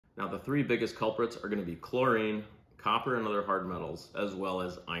Now the three biggest culprits are going to be chlorine, copper and other hard metals, as well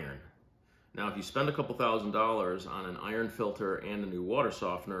as iron. Now if you spend a couple $1,000s on an iron filter and a new water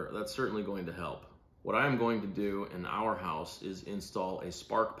softener, that's certainly going to help. What I am going to do in our house is install a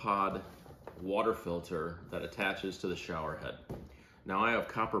Sparkpod water filter that attaches to the shower head. Now I have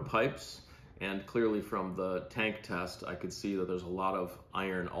copper pipes, and clearly from the tank test I could see that there's a lot of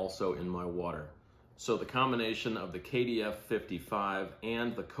iron also in my water. So the combination of the KDF 55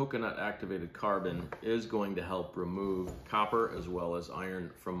 and the coconut activated carbon is going to help remove copper as well as iron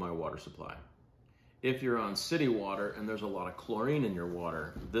from my water supply. If you're on city water and there's a lot of chlorine in your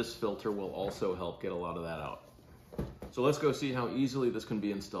water, this filter will also help get a lot of that out. So let's go see how easily this can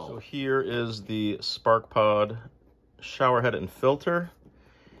be installed. So here is the Sparkpod shower head and filter,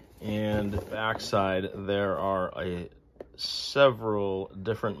 and backside there are several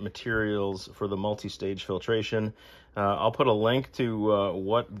different materials for the multi-stage filtration. I'll put a link to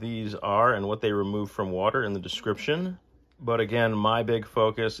what these are and what they remove from water in the description. But again, my big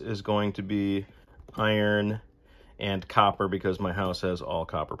focus is going to be iron and copper because my house has all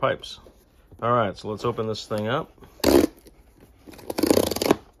copper pipes. All right, so let's open this thing up.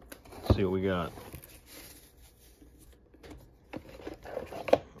 See what we got.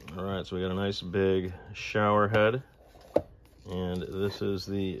 All right, so we got a nice big shower head, and this is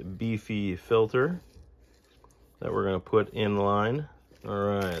the beefy filter that we're going to put in line. All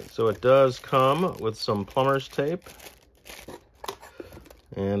right, so it does come with some plumber's tape,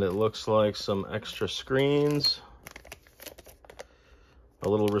 and it looks like some extra screens, a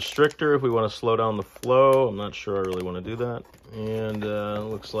little restrictor if we want to slow down the flow. I'm not sure I really want to do that. And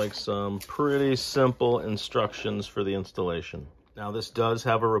looks like some pretty simple instructions for the installation. Now this does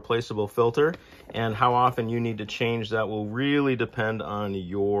have a replaceable filter, and how often you need to change that will really depend on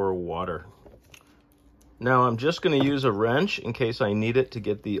your water. Now I'm just going to use a wrench in case I need it to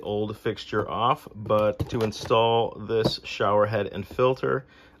get the old fixture off, but to install this shower head and filter,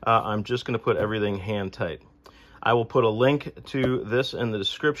 I'm just going to put everything hand tight. I will put a link to this in the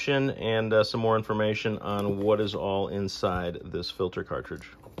description and some more information on what is all inside this filter cartridge.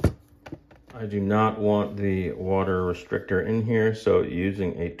 I do not want the water restrictor in here, so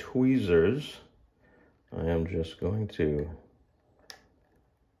using a tweezers, I am just going to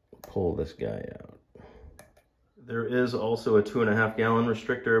pull this guy out. There is also a 2.5 gallon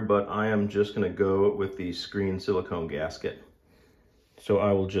restrictor, but I am just going to go with the screen silicone gasket. So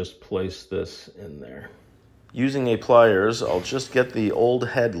I will just place this in there. Using a pliers, I'll just get the old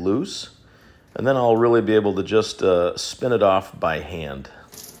head loose, and then I'll really be able to just spin it off by hand.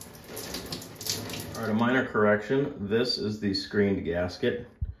 All right, a minor correction. This is the screened gasket,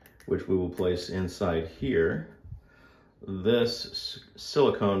 which we will place inside here. This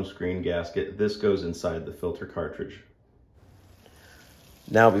silicone screen gasket, this goes inside the filter cartridge.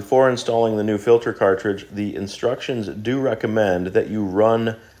 Now, before installing the new filter cartridge, the instructions do recommend that you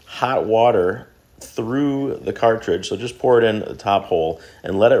run hot water through the cartridge. So just pour it in the top hole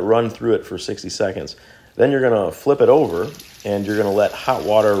and let it run through it for 60 seconds. Then you're going to flip it over and you're going to let hot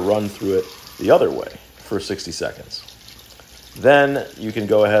water run through it the other way for 60 seconds. Then you can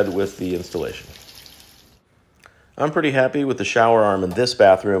go ahead with the installation. I'm pretty happy with the shower arm in this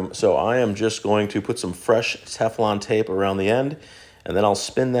bathroom, so I am just going to put some fresh Teflon tape around the end, and then I'll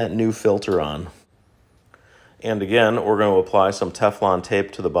spin that new filter on. And again, we're going to apply some Teflon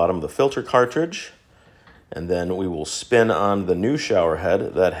tape to the bottom of the filter cartridge, and then we will spin on the new shower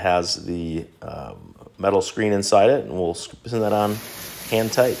head that has the metal screen inside it, and we'll spin that on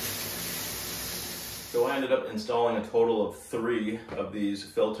hand tight. So I ended up installing a total of 3 of these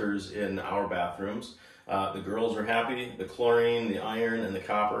filters in our bathrooms. The girls are happy. The chlorine, the iron, and the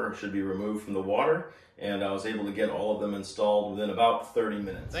copper should be removed from the water, and I was able to get all of them installed within about 30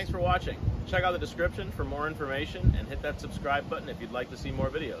 minutes. Thanks for watching. Check out the description for more information and hit that subscribe button if you'd like to see more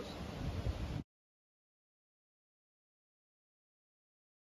videos.